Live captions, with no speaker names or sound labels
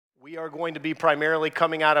We are going to be primarily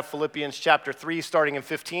coming out of Philippians chapter 3, starting in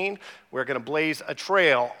 15. We're going to blaze a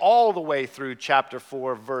trail all the way through chapter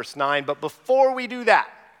 4, verse 9. But before we do that,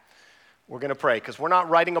 we're going to pray, because we're not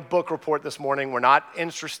writing a book report this morning. We're not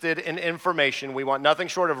interested in information. We want nothing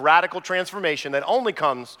short of radical transformation that only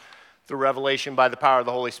comes through revelation by the power of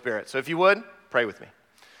the Holy Spirit. So if you would, pray with me.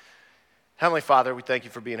 Heavenly Father, we thank you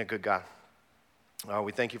for being a good God.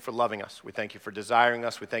 We thank you for loving us. We thank you for desiring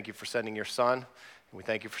us. We thank you for sending your Son. And we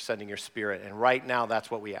thank you for sending your Spirit. And right now, that's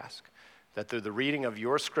what we ask, that through the reading of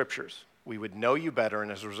your scriptures, we would know you better.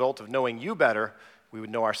 And as a result of knowing you better, we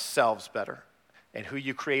would know ourselves better and who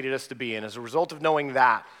you created us to be. And as a result of knowing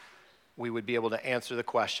that, we would be able to answer the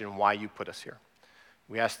question why you put us here.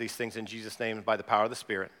 We ask these things in Jesus' name and by the power of the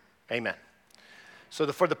Spirit. Amen. So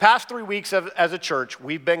for the past 3 weeks as a church,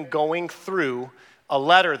 we've been going through a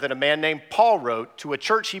letter that a man named Paul wrote to a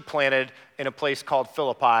church he planted in a place called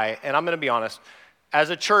Philippi. And I'm going to be honest, as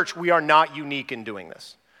a church, we are not unique in doing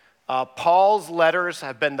this. Paul's letters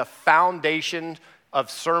have been the foundation of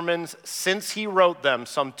sermons since he wrote them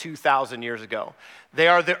some 2,000 years ago. They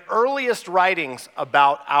are the earliest writings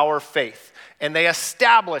about our faith, and they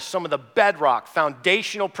establish some of the bedrock,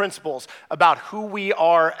 foundational principles about who we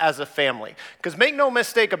are as a family. Because make no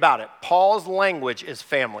mistake about it, Paul's language is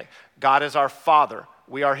family. God is our Father.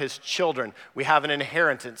 We are his children. We have an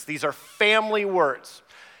inheritance. These are family words.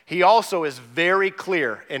 He also is very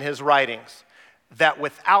clear in his writings that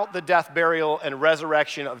without the death, burial, and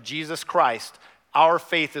resurrection of Jesus Christ, our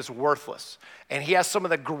faith is worthless. And he has some of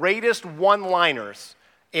the greatest one-liners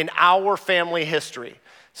in our family history,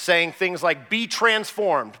 saying things like, be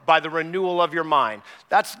transformed by the renewal of your mind.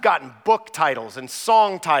 That's gotten book titles and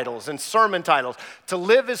song titles and sermon titles. To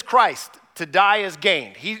live is Christ, to die is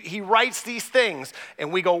gain. He writes these things,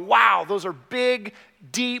 and we go, wow, those are big,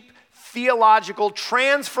 deep, theological,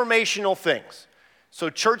 transformational things. So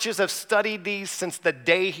churches have studied these since the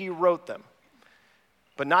day he wrote them.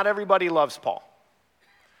 But not everybody loves Paul.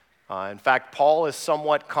 In fact, Paul is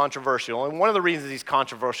somewhat controversial. And one of the reasons he's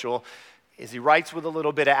controversial is he writes with a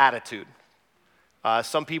little bit of attitude.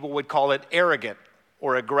 Some people would call it arrogant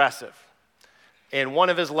or aggressive. In one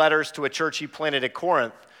of his letters to a church he planted at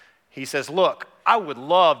Corinth, he says, look, I would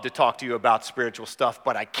love to talk to you about spiritual stuff,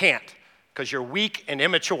 but I can't because you're weak and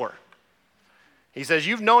immature. He says,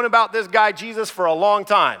 you've known about this guy Jesus for a long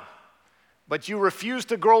time, but you refuse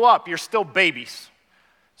to grow up. You're still babies.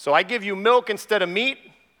 So I give you milk instead of meat.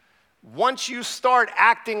 Once you start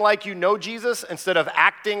acting like you know Jesus instead of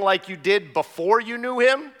acting like you did before you knew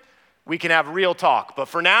him, we can have real talk. But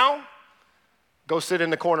for now, go sit in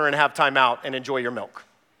the corner and have time out and enjoy your milk.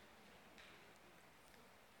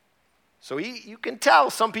 So you can tell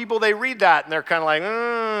some people, they read that and they're kind of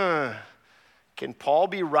like, can Paul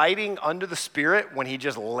be writing under the Spirit when he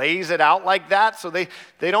just lays it out like that? So they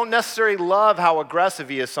don't necessarily love how aggressive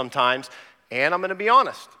he is sometimes. And I'm going to be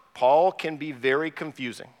honest, Paul can be very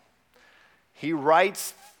confusing. He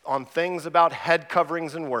writes on things about head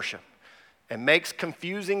coverings and worship and makes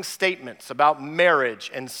confusing statements about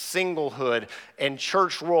marriage and singlehood and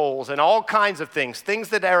church roles and all kinds of things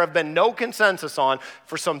that there have been no consensus on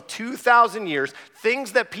for some 2,000 years,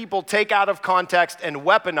 things that people take out of context and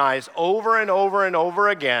weaponize over and over and over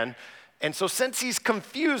again. And so since he's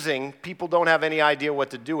confusing, people don't have any idea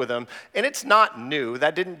what to do with him. And it's not new.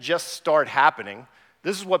 That didn't just start happening.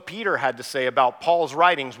 This is what Peter had to say about Paul's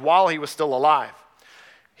writings while he was still alive.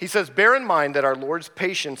 He says, bear in mind that our Lord's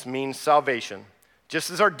patience means salvation, just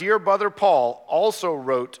as our dear brother Paul also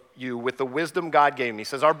wrote you with the wisdom God gave me. He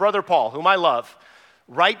says, our brother Paul, whom I love,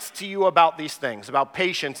 writes to you about these things, about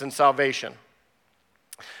patience and salvation.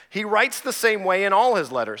 He writes the same way in all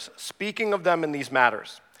his letters, speaking of them in these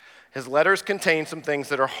matters. His letters contain some things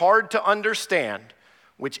that are hard to understand,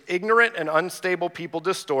 which ignorant and unstable people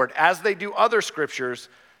distort, as they do other scriptures,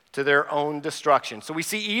 to their own destruction. So we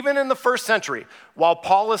see even in the first century, while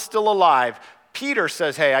Paul is still alive, Peter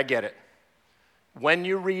says, hey, I get it. When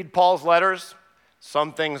you read Paul's letters,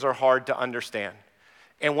 some things are hard to understand.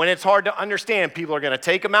 And when it's hard to understand, people are going to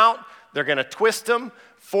take them out, they're going to twist them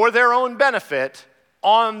for their own benefit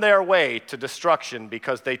on their way to destruction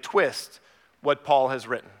because they twist what Paul has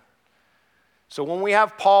written. So when we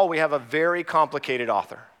have Paul, we have a very complicated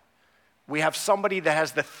author. We have somebody that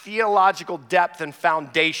has the theological depth and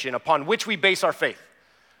foundation upon which we base our faith.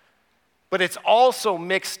 But it's also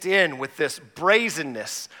mixed in with this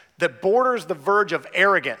brazenness that borders the verge of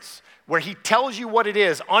arrogance, where he tells you what it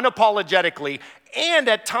is unapologetically, and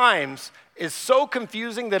at times is so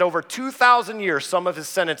confusing that over 2,000 years, some of his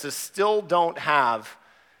sentences still don't have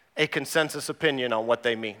a consensus opinion on what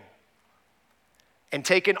they mean. And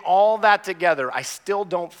taking all that together, I still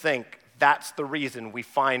don't think that's the reason we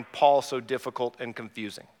find Paul so difficult and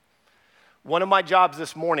confusing. One of my jobs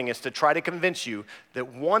this morning is to try to convince you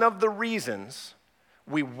that one of the reasons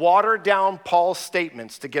we water down Paul's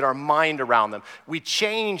statements to get our mind around them, we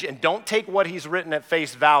change and don't take what he's written at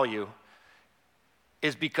face value,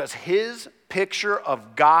 is because his picture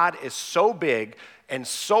of God is so big and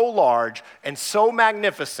so large and so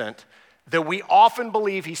magnificent that we often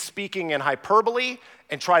believe he's speaking in hyperbole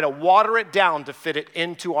and try to water it down to fit it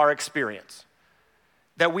into our experience.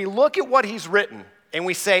 That we look at what he's written and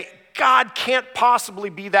we say, God can't possibly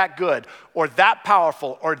be that good or that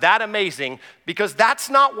powerful or that amazing because that's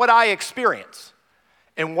not what I experience.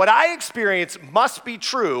 And what I experience must be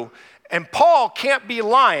true, and Paul can't be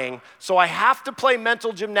lying, so I have to play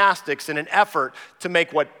mental gymnastics in an effort to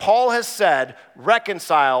make what Paul has said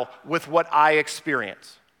reconcile with what I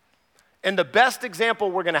experience. And the best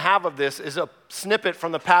example we're going to have of this is a snippet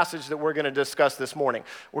from the passage that we're going to discuss this morning.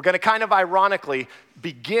 We're going to kind of ironically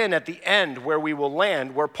begin at the end where we will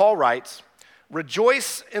land, where Paul writes,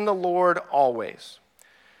 "Rejoice in the Lord always."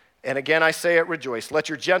 And again, I say it, rejoice. "Let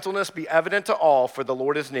your gentleness be evident to all, for the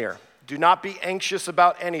Lord is near. Do not be anxious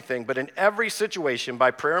about anything, but in every situation,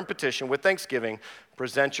 by prayer and petition, with thanksgiving,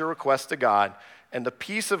 present your requests to God. And the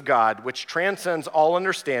peace of God, which transcends all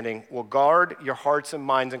understanding, will guard your hearts and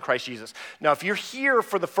minds in Christ Jesus." Now, if you're here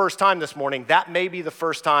for the first time this morning, that may be the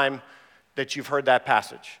first time that you've heard that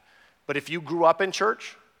passage. But if you grew up in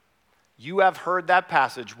church, you have heard that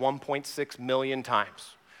passage 1.6 million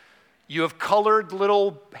times. You have colored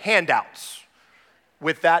little handouts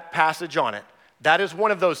with that passage on it. That is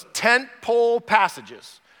one of those tent-pole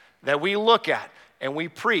passages that we look at and we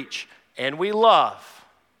preach and we love.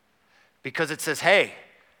 Because it says, hey,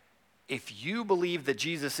 if you believe that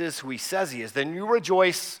Jesus is who he says he is, then you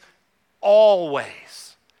rejoice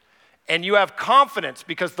always. And you have confidence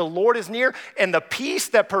because the Lord is near, and the peace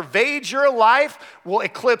that pervades your life will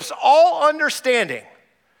eclipse all understanding.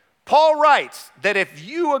 Paul writes that if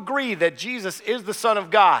you agree that Jesus is the Son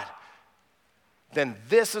of God, then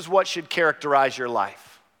this is what should characterize your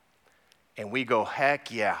life. And we go,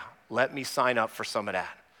 heck yeah, let me sign up for some of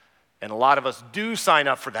that. And a lot of us do sign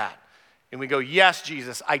up for that. And we go, yes,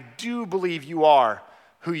 Jesus, I do believe you are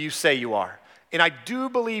who you say you are. And I do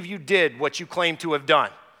believe you did what you claim to have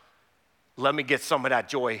done. Let me get some of that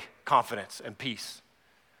joy, confidence, and peace.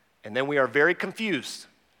 And then we are very confused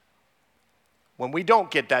when we don't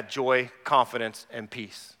get that joy, confidence, and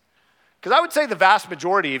peace. Because I would say the vast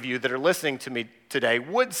majority of you that are listening to me today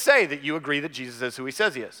would say that you agree that Jesus is who he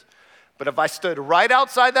says he is. But if I stood right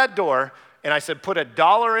outside that door and I said, put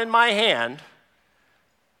 $1 in my hand,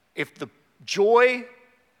 if the joy,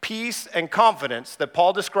 peace, and confidence that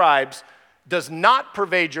Paul describes does not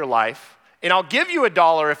pervade your life, and I'll give you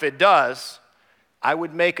 $1 if it does, I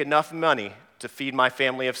would make enough money to feed my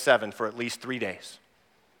family of 7 for at least 3 days.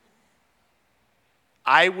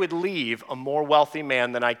 I would leave a more wealthy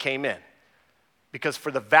man than I came in. Because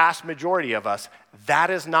for the vast majority of us, that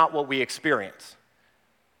is not what we experience.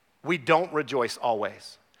 We don't rejoice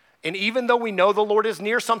always. And even though we know the Lord is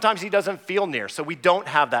near, sometimes he doesn't feel near, so we don't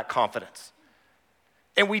have that confidence.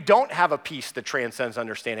 And we don't have a peace that transcends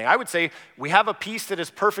understanding. I would say we have a peace that is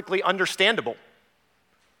perfectly understandable.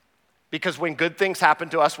 Because when good things happen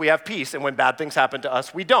to us, we have peace, and when bad things happen to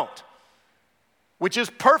us, we don't. Which is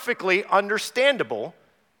perfectly understandable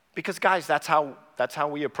because, guys, that's how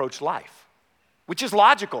we approach life. Which is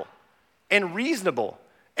logical and reasonable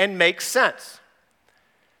and makes sense.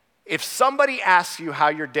 If somebody asks you how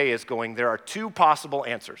your day is going, there are 2 possible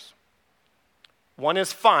answers. One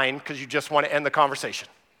is fine because you just want to end the conversation.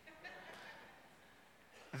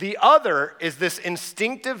 The other is this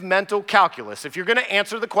instinctive mental calculus. If you're going to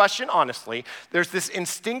answer the question honestly, there's this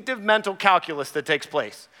instinctive mental calculus that takes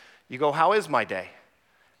place. You go, how is my day?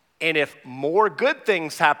 And if more good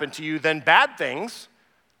things happen to you than bad things,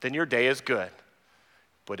 then your day is good.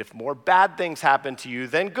 But if more bad things happen to you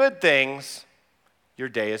than good things, your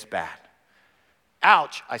day is bad.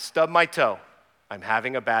 Ouch, I stubbed my toe. I'm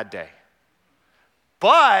having a bad day.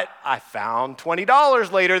 But I found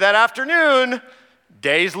 $20 later that afternoon.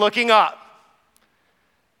 Day's looking up.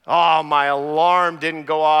 Oh, my alarm didn't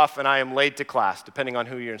go off and I am late to class. Depending on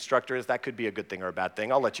who your instructor is, that could be a good thing or a bad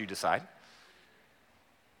thing. I'll let you decide.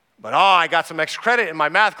 But I got some extra credit in my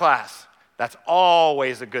math class. That's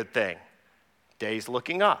always a good thing. Day's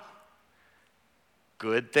looking up.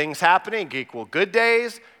 Good things happening equal good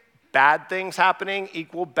days. Bad things happening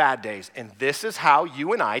equal bad days. And this is how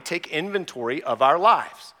you and I take inventory of our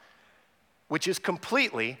lives, which is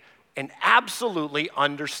completely and absolutely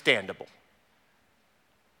understandable.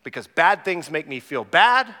 Because bad things make me feel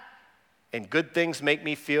bad, and good things make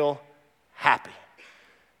me feel happy.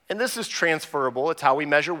 And this is transferable. It's how we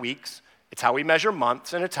measure weeks, it's how we measure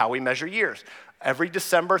months, and it's how we measure years. Every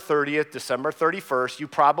December 30th, December 31st, you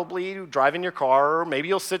probably drive in your car, or maybe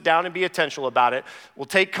you'll sit down and be intentional about it. We'll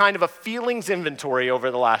take kind of a feelings inventory over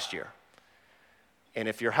the last year. And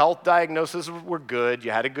if your health diagnoses were good, you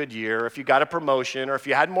had a good year, if you got a promotion, or if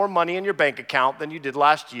you had more money in your bank account than you did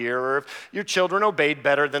last year, or if your children obeyed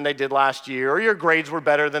better than they did last year, or your grades were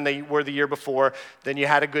better than they were the year before, then you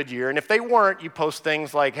had a good year. And if they weren't, you post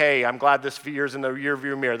things like, hey, I'm glad this year's in the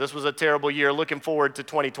rearview mirror. This was a terrible year, looking forward to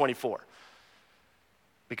 2024.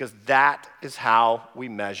 Because that is how we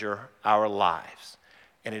measure our lives.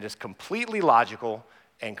 And it is completely logical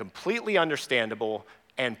and completely understandable,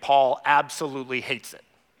 and Paul absolutely hates it.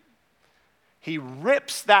 He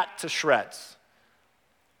rips that to shreds.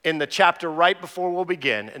 In the chapter right before we'll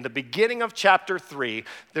begin, in the beginning of chapter 3,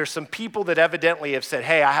 there's some people that evidently have said,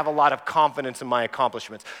 hey, I have a lot of confidence in my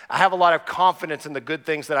accomplishments. I have a lot of confidence in the good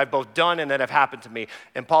things that I've both done and that have happened to me.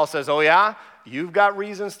 And Paul says, oh yeah, you've got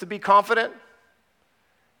reasons to be confident?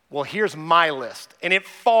 Well, here's my list, and it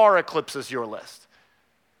far eclipses your list.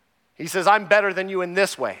 He says, I'm better than you in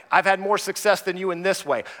this way. I've had more success than you in this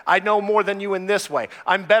way. I know more than you in this way.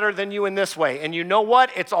 I'm better than you in this way. And you know what?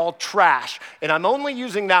 It's all trash. And I'm only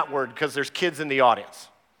using that word because there's kids in the audience.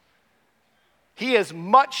 He is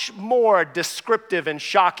much more descriptive and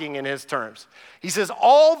shocking in his terms. He says,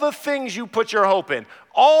 all the things you put your hope in,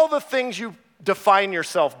 all the things you define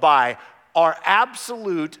yourself by are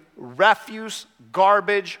absolute refuse,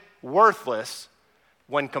 garbage, worthless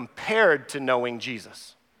when compared to knowing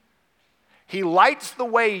Jesus. He lights the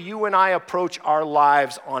way you and I approach our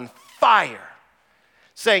lives on fire,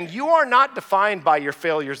 saying you are not defined by your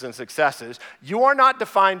failures and successes. You are not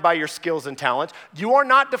defined by your skills and talents. You are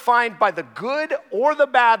not defined by the good or the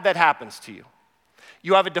bad that happens to you.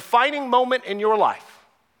 You have a defining moment in your life.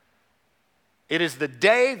 It is the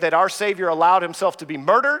day that our Savior allowed himself to be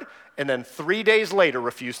murdered and then 3 days later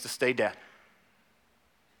refused to stay dead.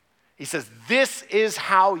 He says, this is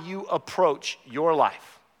how you approach your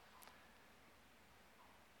life.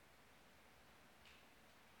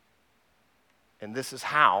 And this is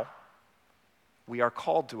how we are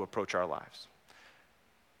called to approach our lives.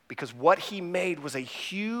 Because what he made was a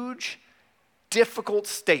huge, difficult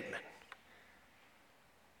statement.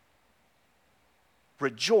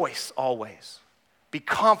 Rejoice always. Be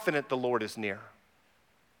confident the Lord is near.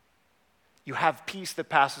 You have peace that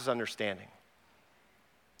passes understanding.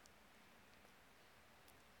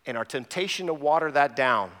 And our temptation to water that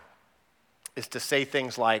down is to say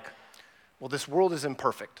things like, well, this world is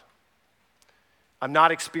imperfect. I'm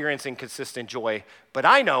not experiencing consistent joy, but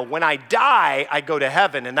I know when I die, I go to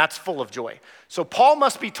heaven, and that's full of joy. So Paul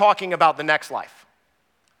must be talking about the next life.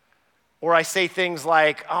 Or I say things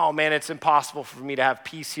like, oh man, it's impossible for me to have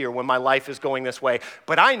peace here when my life is going this way.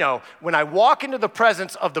 But I know when I walk into the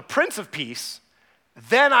presence of the Prince of Peace,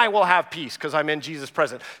 then I will have peace because I'm in Jesus'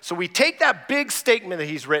 presence. So we take that big statement that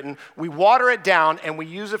he's written, we water it down, and we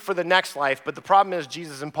use it for the next life. But the problem is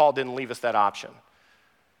Jesus and Paul didn't leave us that option.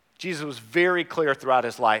 Jesus was very clear throughout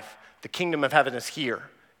his life. The kingdom of heaven is here.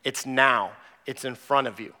 It's now. It's in front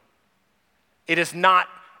of you. It is not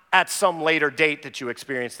at some later date that you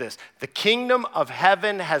experience this. The kingdom of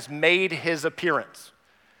heaven has made his appearance.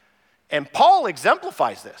 And Paul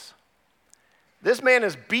exemplifies this. This man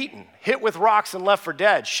is beaten, hit with rocks and left for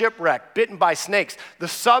dead, shipwrecked, bitten by snakes, the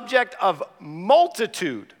subject of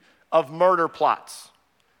multitude of murder plots.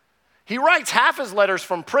 He writes half his letters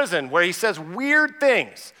from prison where he says weird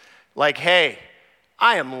things like, hey,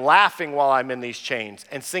 I am laughing while I'm in these chains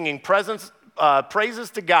and singing praises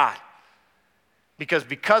to God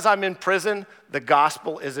because I'm in prison, the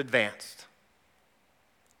gospel is advanced.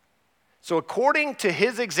 So according to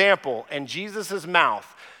his example and Jesus' mouth,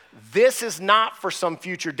 this is not for some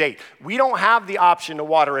future date. We don't have the option to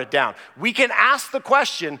water it down. We can ask the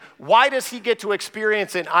question, why does he get to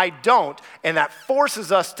experience it and I don't? And that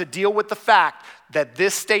forces us to deal with the fact that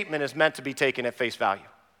this statement is meant to be taken at face value.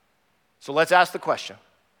 So let's ask the question,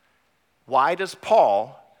 why does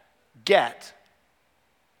Paul get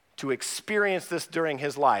to experience this during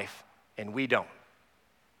his life and we don't?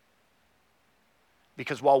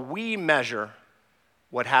 Because while we measure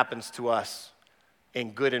what happens to us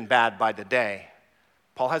in good and bad by the day,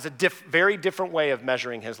 Paul has a very different way of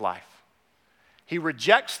measuring his life. He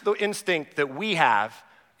rejects the instinct that we have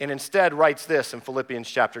and instead writes this in Philippians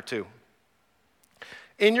chapter 2.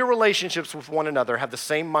 In your relationships with one another, have the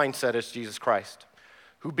same mindset as Jesus Christ,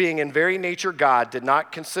 who being in very nature God, did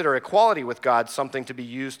not consider equality with God something to be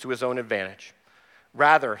used to his own advantage.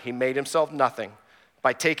 Rather, he made himself nothing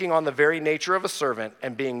by taking on the very nature of a servant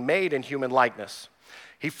and being made in human likeness.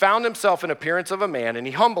 He found himself in appearance of a man, and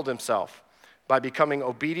he humbled himself by becoming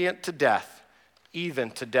obedient to death,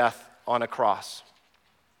 even to death on a cross.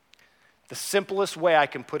 The simplest way I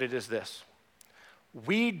can put it is this.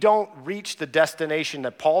 We don't reach the destination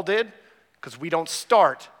that Paul did because we don't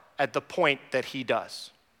start at the point that he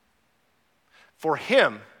does. For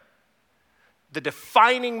him, the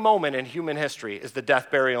defining moment in human history is the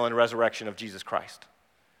death, burial, and resurrection of Jesus Christ.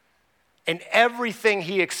 And everything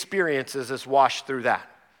he experiences is washed through that.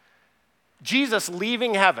 Jesus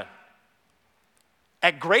leaving heaven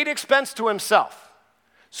at great expense to himself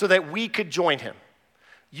so that we could join him.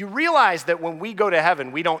 You realize that when we go to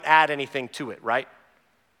heaven, we don't add anything to it, right?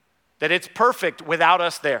 That it's perfect without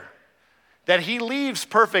us there. That he leaves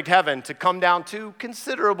perfect heaven to come down to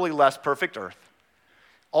considerably less perfect earth.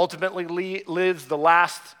 Ultimately lives the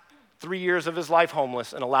last 3 years of his life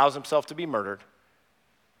homeless and allows himself to be murdered.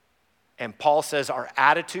 And Paul says our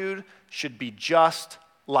attitude should be just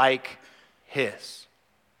like his,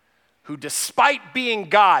 who despite being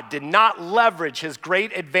God did not leverage his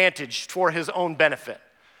great advantage for his own benefit.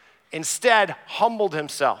 Instead, humbled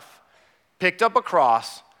himself, picked up a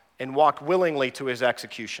cross, and walked willingly to his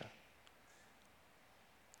execution.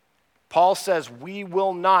 Paul says we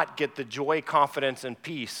will not get the joy, confidence, and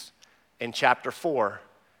peace in chapter 4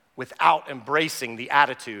 without embracing the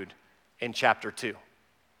attitude in chapter 2.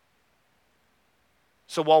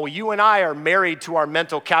 So while you and I are married to our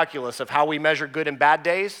mental calculus of how we measure good and bad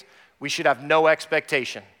days, we should have no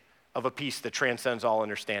expectation of a peace that transcends all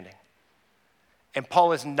understanding. And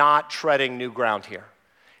Paul is not treading new ground here.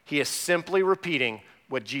 He is simply repeating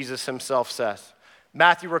what Jesus himself says.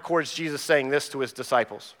 Matthew records Jesus saying this to his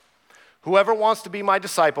disciples. Whoever wants to be my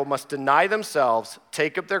disciple must deny themselves,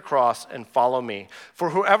 take up their cross, and follow me. For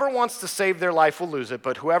whoever wants to save their life will lose it,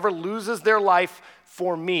 but whoever loses their life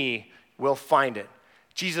for me will find it.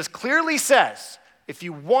 Jesus clearly says, if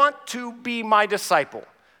you want to be my disciple,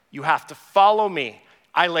 you have to follow me.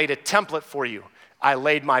 I laid a template for you. I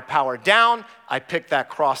laid my power down, I picked that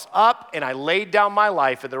cross up, and I laid down my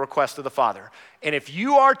life at the request of the Father. And if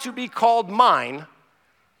you are to be called mine,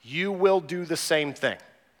 you will do the same thing.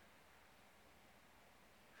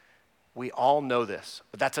 We all know this,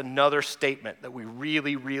 but that's another statement that we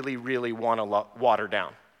really, really, really want to water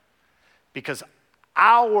down. Because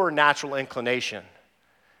our natural inclination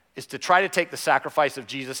is to try to take the sacrifice of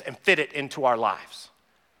Jesus and fit it into our lives,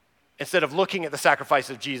 instead of looking at the sacrifice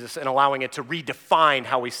of Jesus and allowing it to redefine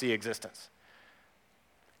how we see existence.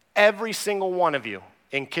 Every single one of you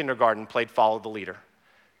in kindergarten played Follow the Leader,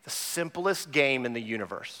 the simplest game in the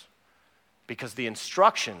universe, because the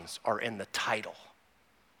instructions are in the title.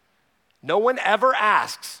 No one ever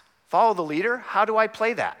asks, follow the leader? How do I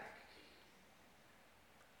play that?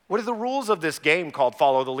 What are the rules of this game called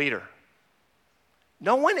Follow the Leader?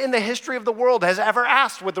 No one in the history of the world has ever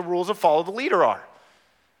asked what the rules of Follow the Leader are.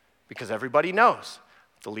 Because everybody knows.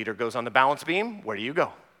 If the leader goes on the balance beam, where do you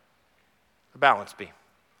go? The balance beam.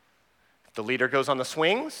 If the leader goes on the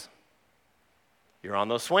swings, you're on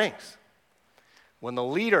those swings. When the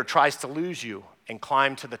leader tries to lose you and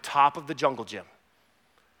climb to the top of the jungle gym,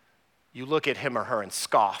 you look at him or her and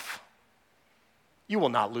scoff. You will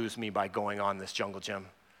not lose me by going on this jungle gym,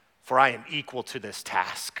 for I am equal to this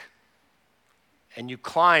task. And you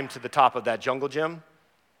climb to the top of that jungle gym,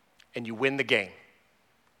 and you win the game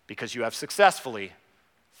because you have successfully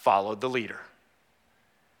followed the leader.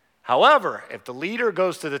 However, if the leader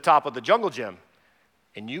goes to the top of the jungle gym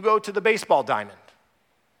and you go to the baseball diamond,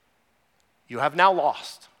 you have now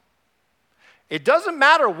lost. It doesn't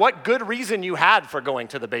matter what good reason you had for going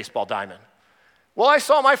to the baseball diamond. Well, I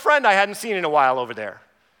saw my friend I hadn't seen in a while over there.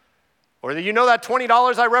 Or you know that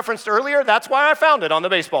 $20 I referenced earlier? That's why I found it on the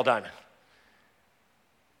baseball diamond.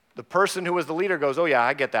 The person who was the leader goes, oh yeah,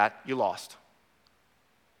 I get that, you lost.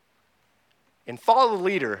 In Follow the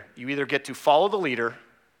Leader, you either get to follow the leader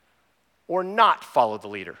or not follow the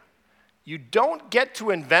leader. You don't get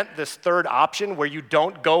to invent this third option where you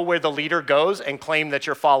don't go where the leader goes and claim that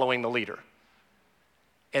you're following the leader.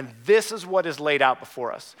 And this is what is laid out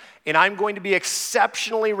before us. And I'm going to be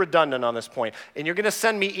exceptionally redundant on this point. And you're going to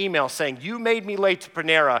send me emails saying, you made me late to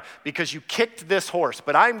Panera because you kicked this horse.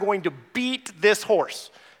 But I'm going to beat this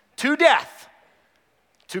horse to death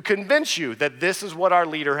to convince you that this is what our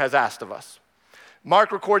leader has asked of us.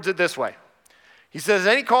 Mark records it this way. He says,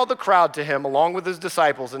 and he called the crowd to him along with his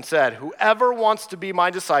disciples and said, whoever wants to be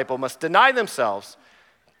my disciple must deny themselves,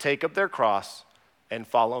 take up their cross, and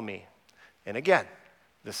follow me. And again,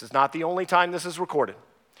 this is not the only time this is recorded.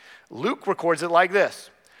 Luke records it like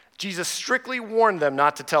this. Jesus strictly warned them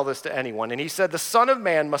not to tell this to anyone. And he said, the Son of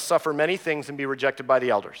Man must suffer many things and be rejected by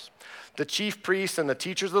the elders, the chief priests and the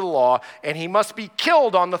teachers of the law, and he must be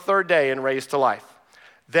killed on the third day and raised to life.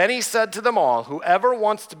 Then he said to them all, whoever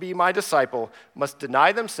wants to be my disciple must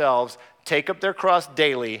deny themselves, take up their cross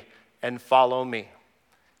daily, and follow me.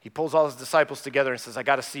 He pulls all his disciples together and says, I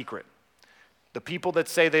got a secret. The people that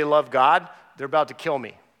say they love God, they're about to kill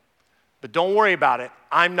me. But don't worry about it.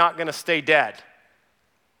 I'm not going to stay dead.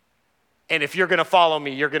 And if you're going to follow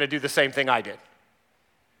me, you're going to do the same thing I did.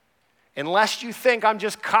 Unless you think I'm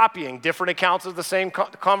just copying different accounts of the same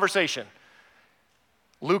conversation.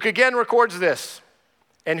 Luke again records this.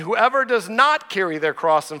 And whoever does not carry their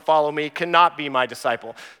cross and follow me cannot be my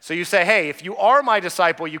disciple. So you say, hey, if you are my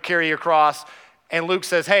disciple, you carry your cross. And Luke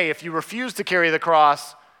says, hey, if you refuse to carry the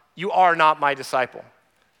cross, you are not my disciple.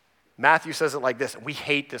 Matthew says it like this. We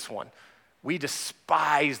hate this one. We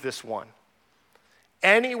despise this one.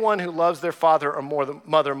 Anyone who loves their father or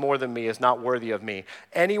mother more than me is not worthy of me.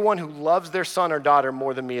 Anyone who loves their son or daughter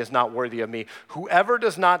more than me is not worthy of me. Whoever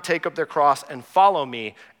does not take up their cross and follow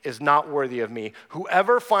me is not worthy of me.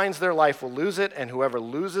 Whoever finds their life will lose it, and whoever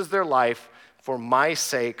loses their life for my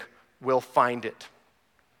sake will find it.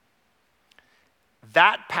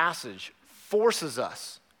 That passage forces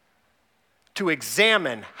us to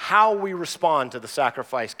examine how we respond to the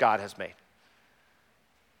sacrifice God has made.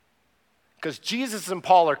 Because Jesus and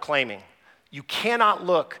Paul are claiming you cannot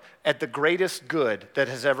look at the greatest good that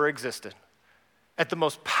has ever existed, at the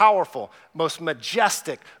most powerful, most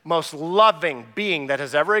majestic, most loving being that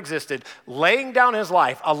has ever existed, laying down his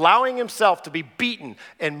life, allowing himself to be beaten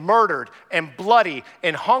and murdered and bloody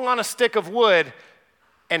and hung on a stick of wood,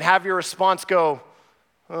 and have your response go,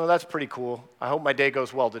 oh, that's pretty cool. I hope my day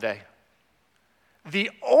goes well today. The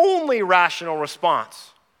only rational response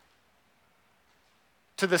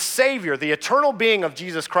to the Savior, the eternal being of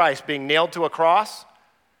Jesus Christ being nailed to a cross,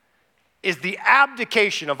 is the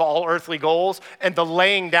abdication of all earthly goals and the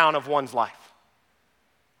laying down of one's life.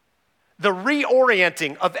 The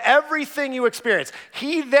reorienting of everything you experience.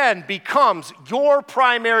 He then becomes your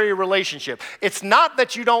primary relationship. It's not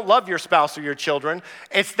that you don't love your spouse or your children.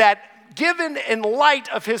 It's that given in light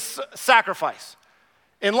of his sacrifice,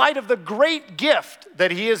 in light of the great gift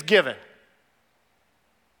that he has given,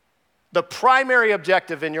 the primary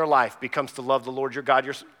objective in your life becomes to love the Lord your God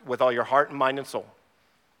with all your heart and mind and soul.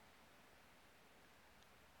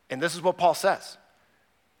 And this is what Paul says.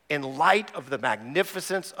 In light of the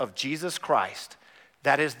magnificence of Jesus Christ,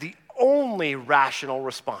 that is the only rational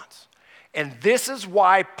response. And this is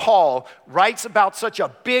why Paul writes about such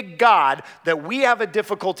a big God that we have a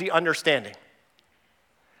difficulty understanding.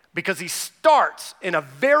 Because he starts in a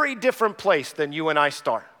very different place than you and I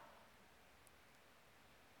start.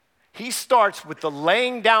 He starts with the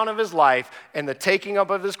laying down of his life and the taking up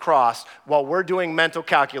of his cross while we're doing mental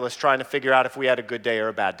calculus trying to figure out if we had a good day or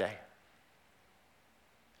a bad day.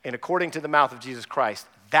 And according to the mouth of Jesus Christ,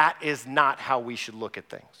 that is not how we should look at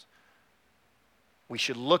things. We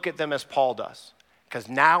should look at them as Paul does, because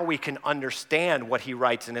now we can understand what he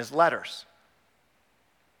writes in his letters.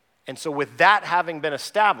 And so with that having been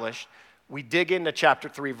established, we dig into chapter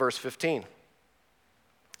 3, verse 15.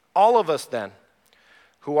 All of us then,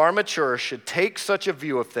 who are mature, should take such a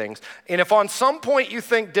view of things. And if on some point you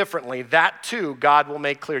think differently, that too God will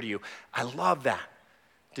make clear to you. I love that.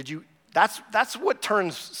 That's what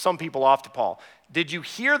turns some people off to Paul. Did you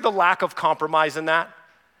hear the lack of compromise in that?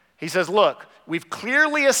 He says, look, we've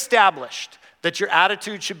clearly established that your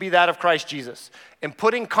attitude should be that of Christ Jesus. And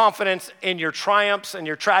putting confidence in your triumphs and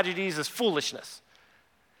your tragedies is foolishness.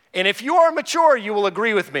 And if you are mature, you will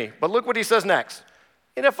agree with me. But look what he says next.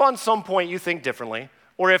 And if on some point you think differently,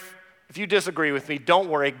 or if you disagree with me, don't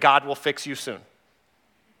worry, God will fix you soon.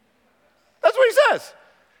 That's what he says.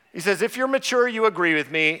 He says, if you're mature, you agree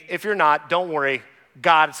with me. If you're not, don't worry,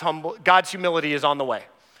 God's humility is on the way.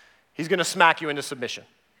 He's going to smack you into submission.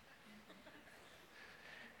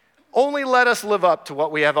 Only let us live up to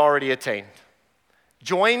what we have already attained.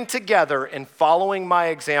 Join together in following my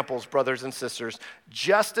examples, brothers and sisters,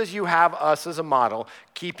 just as you have us as a model.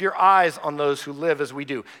 Keep your eyes on those who live as we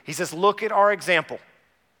do. He says, look at our example.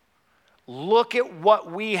 Look at what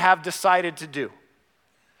we have decided to do.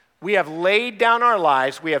 We have laid down our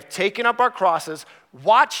lives. We have taken up our crosses.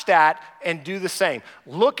 Watch that and do the same.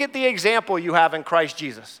 Look at the example you have in Christ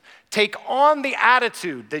Jesus. Take on the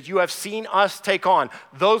attitude that you have seen us take on,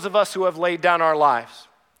 those of us who have laid down our lives.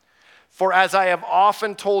 For as I have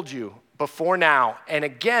often told you before now, and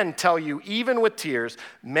again tell you even with tears,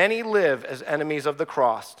 many live as enemies of the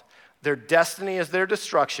cross. Their destiny is their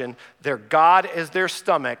destruction, their God is their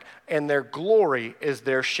stomach, and their glory is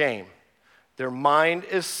their shame. Their mind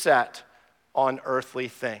is set on earthly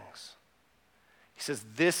things. He says,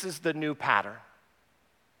 this is the new pattern.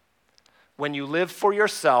 When you live for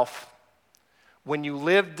yourself, when you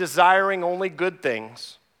live desiring only good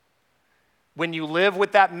things, when you live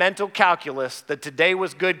with that mental calculus that today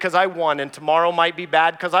was good because I won and tomorrow might be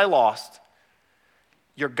bad because I lost,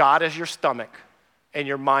 your God is your stomach and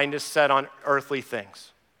your mind is set on earthly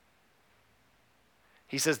things.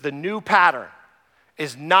 He says the new pattern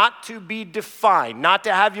is not to be defined, not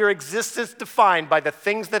to have your existence defined by the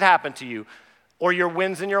things that happen to you or your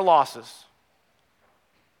wins and your losses,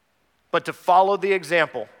 but to follow the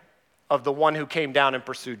example of the one who came down and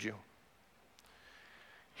pursued you.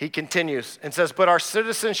 He continues and says, but our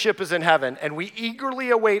citizenship is in heaven, and we eagerly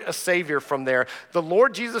await a Savior from there, the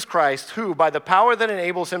Lord Jesus Christ, who, by the power that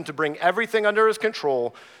enables him to bring everything under his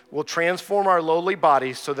control, will transform our lowly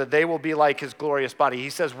bodies so that they will be like his glorious body. He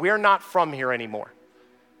says, we're not from here anymore.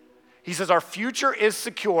 He says, our future is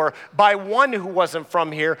secure by one who wasn't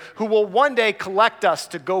from here, who will one day collect us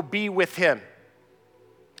to go be with him.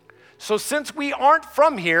 So since we aren't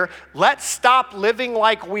from here, let's stop living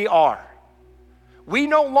like we are. We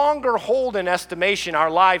no longer hold in estimation our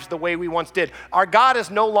lives the way we once did. Our God is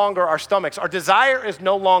no longer our stomachs. Our desire is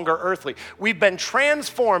no longer earthly. We've been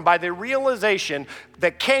transformed by the realization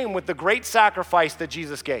that came with the great sacrifice that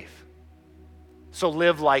Jesus gave. So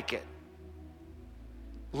live like it.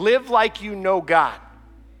 Live like you know God.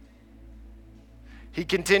 He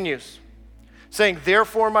continues, saying,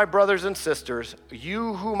 therefore, my brothers and sisters,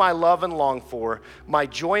 you whom I love and long for, my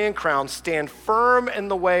joy and crown, stand firm in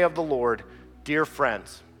the way of the Lord, dear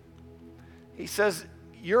friends. He says,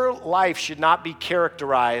 your life should not be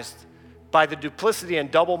characterized by the duplicity and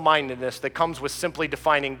double-mindedness that comes with simply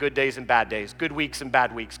defining good days and bad days, good weeks and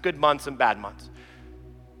bad weeks, good months and bad months.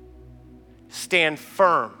 Stand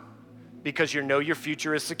firm because you know your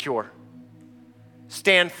future is secure.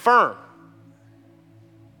 Stand firm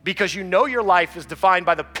because you know your life is defined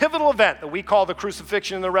by the pivotal event that we call the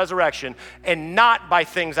crucifixion and the resurrection, and not by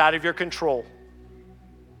things out of your control.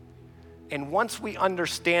 And once we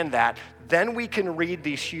understand that, then we can read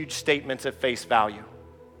these huge statements at face value.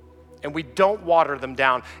 And we don't water them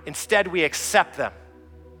down. Instead, we accept them.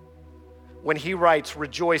 When he writes,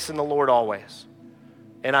 rejoice in the Lord always.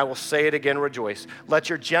 And I will say it again, rejoice. Let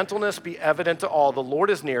your gentleness be evident to all. The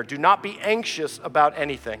Lord is near. Do not be anxious about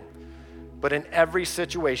anything, but in every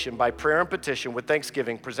situation, by prayer and petition, with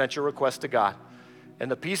thanksgiving, present your request to God.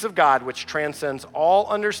 And the peace of God, which transcends all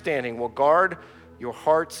understanding, will guard your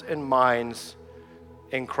hearts and minds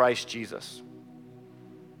in Christ Jesus.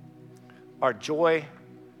 Our joy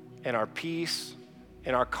and our peace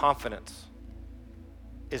and our confidence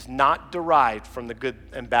is not derived from the good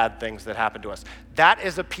and bad things that happen to us. That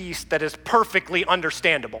is a peace that is perfectly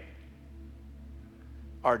understandable.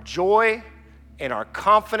 Our joy and our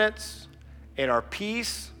confidence and our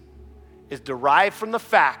peace is derived from the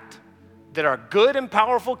fact that our good and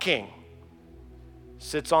powerful King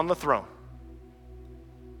sits on the throne.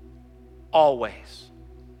 Always.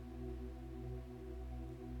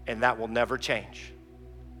 And that will never change.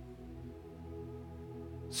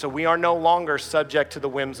 So we are no longer subject to the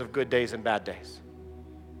whims of good days and bad days,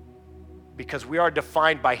 because we are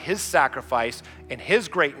defined by his sacrifice and his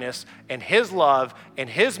greatness and his love and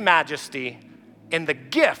his majesty and the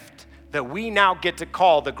gift that we now get to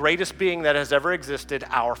call the greatest being that has ever existed,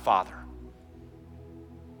 our Father.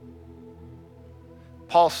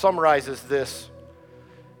 Paul summarizes this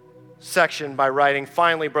section by writing,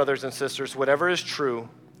 finally, brothers and sisters, whatever is true,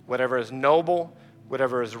 whatever is noble,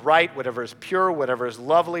 whatever is right, whatever is pure, whatever is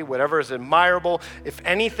lovely, whatever is admirable, if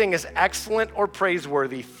anything is excellent or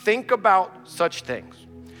praiseworthy, think about such things.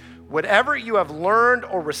 Whatever you have learned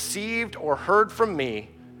or received or heard from me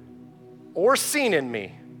or seen in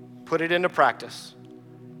me, put it into practice,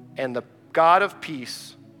 and the God of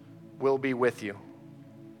peace will be with you.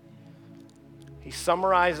 He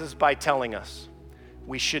summarizes by telling us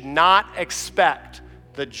we should not expect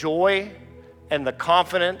the joy and the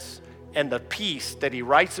confidence and the peace that he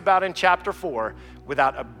writes about in chapter 4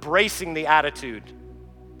 without embracing the attitude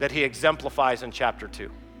that he exemplifies in chapter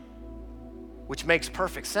 2, which makes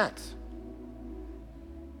perfect sense.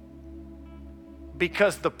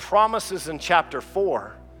 Because the promises in chapter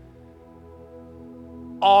 4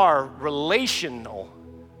 are relational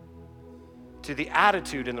to the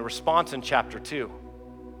attitude and the response in chapter 2.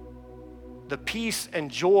 The peace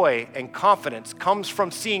and joy and confidence comes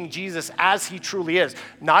from seeing Jesus as he truly is,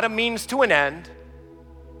 not a means to an end,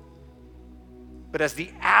 but as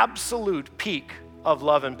the absolute peak of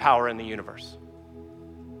love and power in the universe.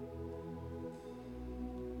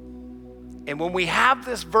 And when we have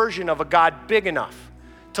this version of a God big enough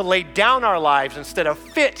to lay down our lives instead of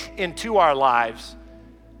fit into our lives,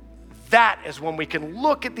 that is when we can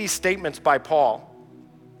look at these statements by Paul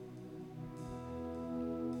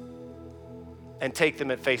and take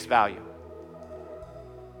them at face value.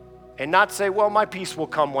 And not say, well, my peace will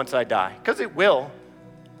come once I die, because it will.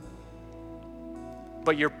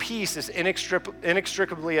 But your peace is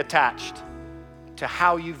inextricably attached to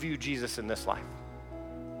how you view Jesus in this life.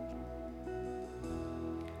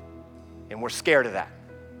 And we're scared of that.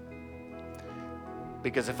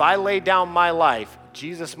 Because if I lay down my life,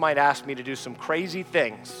 Jesus might ask me to do some crazy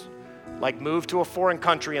things, like move to a foreign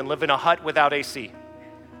country and live in a hut without AC.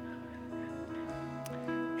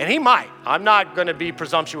 And he might. I'm not going to be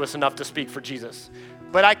presumptuous enough to speak for Jesus.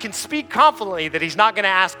 But I can speak confidently that he's not going to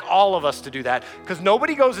ask all of us to do that, because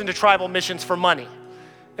nobody goes into tribal missions for money.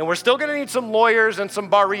 And we're still going to need some lawyers and some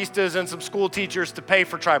baristas and some school teachers to pay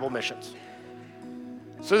for tribal missions.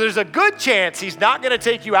 So there's a good chance he's not going to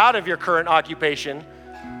take you out of your current occupation,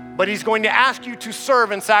 but he's going to ask you to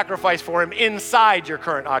serve and sacrifice for him inside your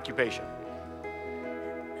current occupation.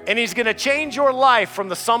 And he's going to change your life from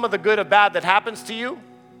the sum of the good or bad that happens to you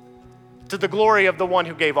to the glory of the one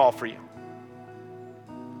who gave all for you.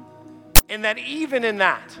 And that even in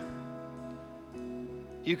that,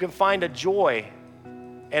 you can find a joy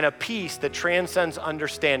and a peace that transcends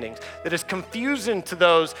understandings, that is confusing to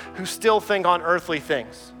those who still think on earthly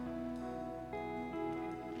things.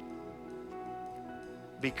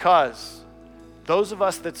 Because those of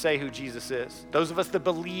us that say who Jesus is, those of us that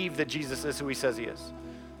believe that Jesus is who he says he is,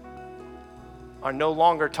 are no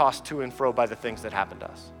longer tossed to and fro by the things that happen to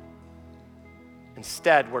us.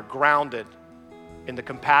 Instead, we're grounded in the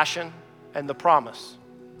compassion and the promise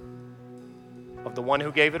of the one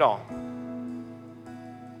who gave it all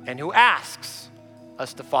and who asks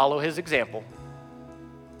us to follow his example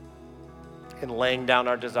in laying down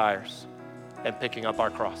our desires and picking up our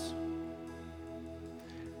cross.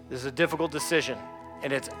 This is a difficult decision,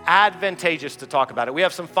 and it's advantageous to talk about it. We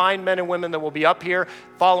have some fine men and women that will be up here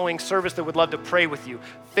following service that would love to pray with you.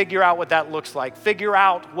 Figure out what that looks like. Figure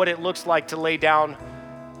out what it looks like to lay down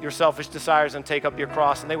your selfish desires and take up your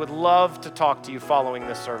cross, and they would love to talk to you following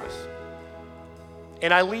this service.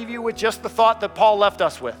 And I leave you with just the thought that Paul left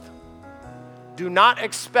us with. Do not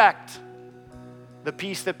expect the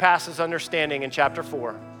peace that passes understanding in chapter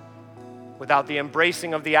 4 without the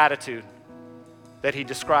embracing of the attitude that he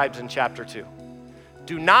describes in chapter 2.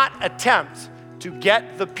 Do not attempt to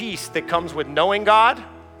get the peace that comes with knowing God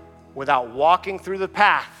without walking through the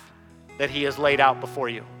path that he has laid out before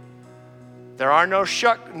you. There are no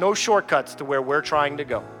shortcuts to where we're trying to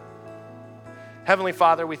go. Heavenly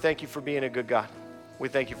Father, we thank you for being a good God. We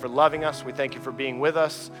thank you for loving us. We thank you for being with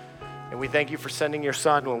us. And we thank you for sending your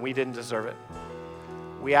Son when we didn't deserve it.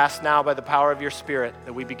 We ask now by the power of your Spirit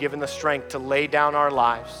that we be given the strength to lay down our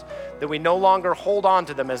lives, that we no longer hold on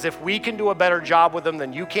to them as if we can do a better job with them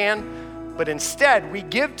than you can, but instead we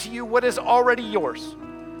give to you what is already yours.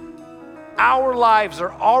 Our lives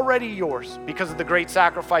are already yours because of the great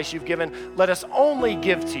sacrifice you've given. Let us only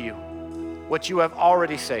give to you what you have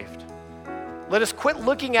already saved. Let us quit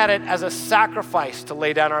looking at it as a sacrifice to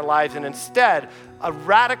lay down our lives, and instead a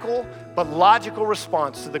radical but logical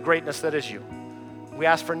response to the greatness that is you. We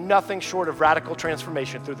ask for nothing short of radical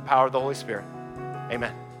transformation through the power of the Holy Spirit.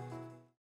 Amen.